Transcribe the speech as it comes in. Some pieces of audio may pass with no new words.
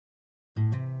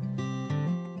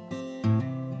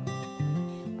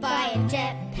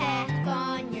jetpack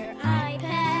on your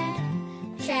iPad.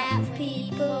 Chat with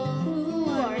people who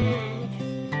are mad.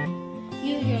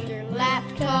 Use your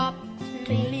laptop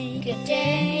to make a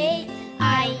day.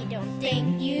 I don't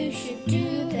think you should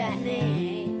do that,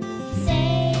 Nate.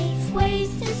 Safe ways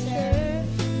to surf.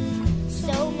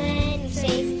 So many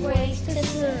safe ways to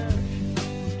surf.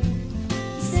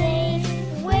 Safe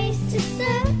ways to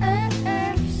surf.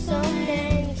 So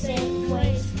many safe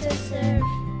ways to surf.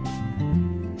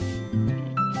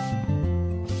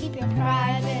 Keep your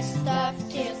private stuff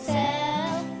to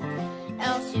yourself,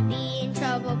 else you'll be in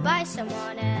trouble by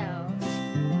someone else.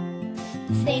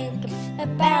 Think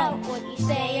about what you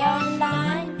say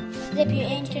online. Zip your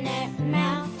internet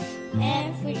mouth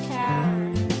every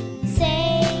time.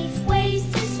 Safe ways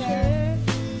to surf.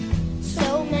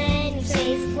 So many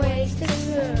safe ways to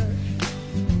surf.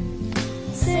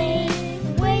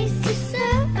 Safe ways to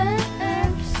surf.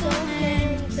 So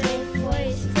many safe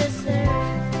ways to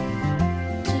surf.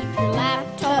 Keep your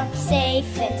laptop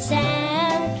safe and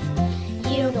sound.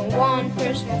 You don't want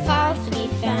personal files to be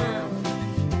found.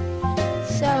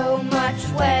 So much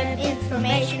web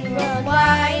information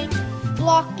worldwide.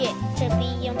 Block it to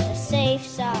be on the safe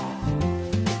side.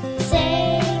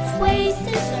 Safe ways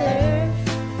to surf.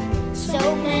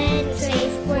 So many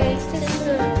safe ways to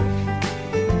surf.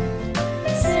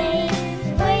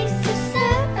 Safe ways to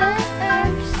surf.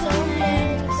 So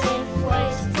many safe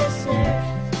ways to surf.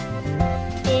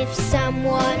 If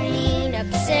someone mean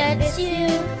upsets you,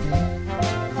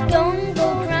 don't go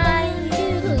crying to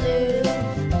the loo.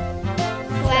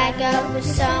 Flag up with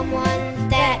someone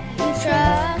that you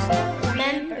trust.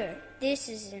 Remember, this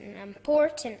is an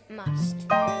important must.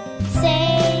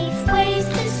 Safe ways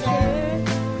to surf.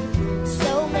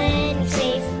 So many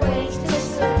safe ways to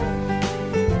surf.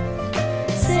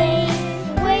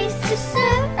 Safe ways to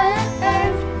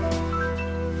surf.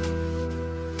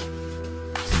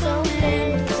 So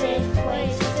many safe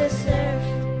ways to surf.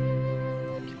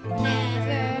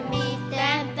 Never meet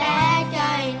that bad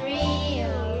guy in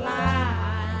real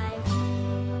life.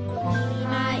 He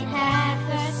might have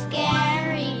a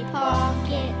scary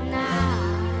pocket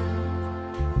knife.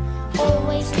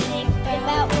 Always think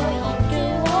about what you do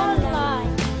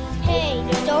online. Hey,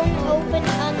 don't open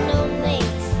unknown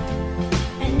links.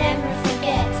 And never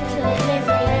forget to live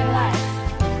your life.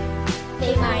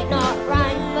 They might not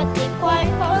rhyme, but they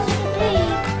quite possibly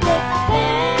the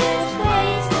best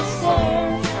ways to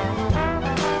surf.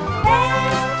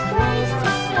 Best ways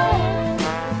to surf.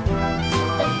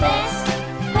 The best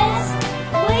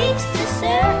ways to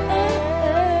surf.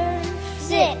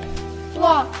 Zip,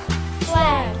 block,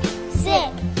 flag.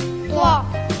 Zip, block,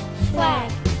 flag.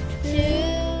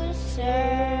 To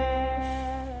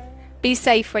surf. Be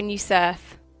safe when you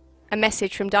surf. A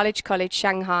message from Dulwich College,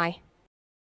 Shanghai.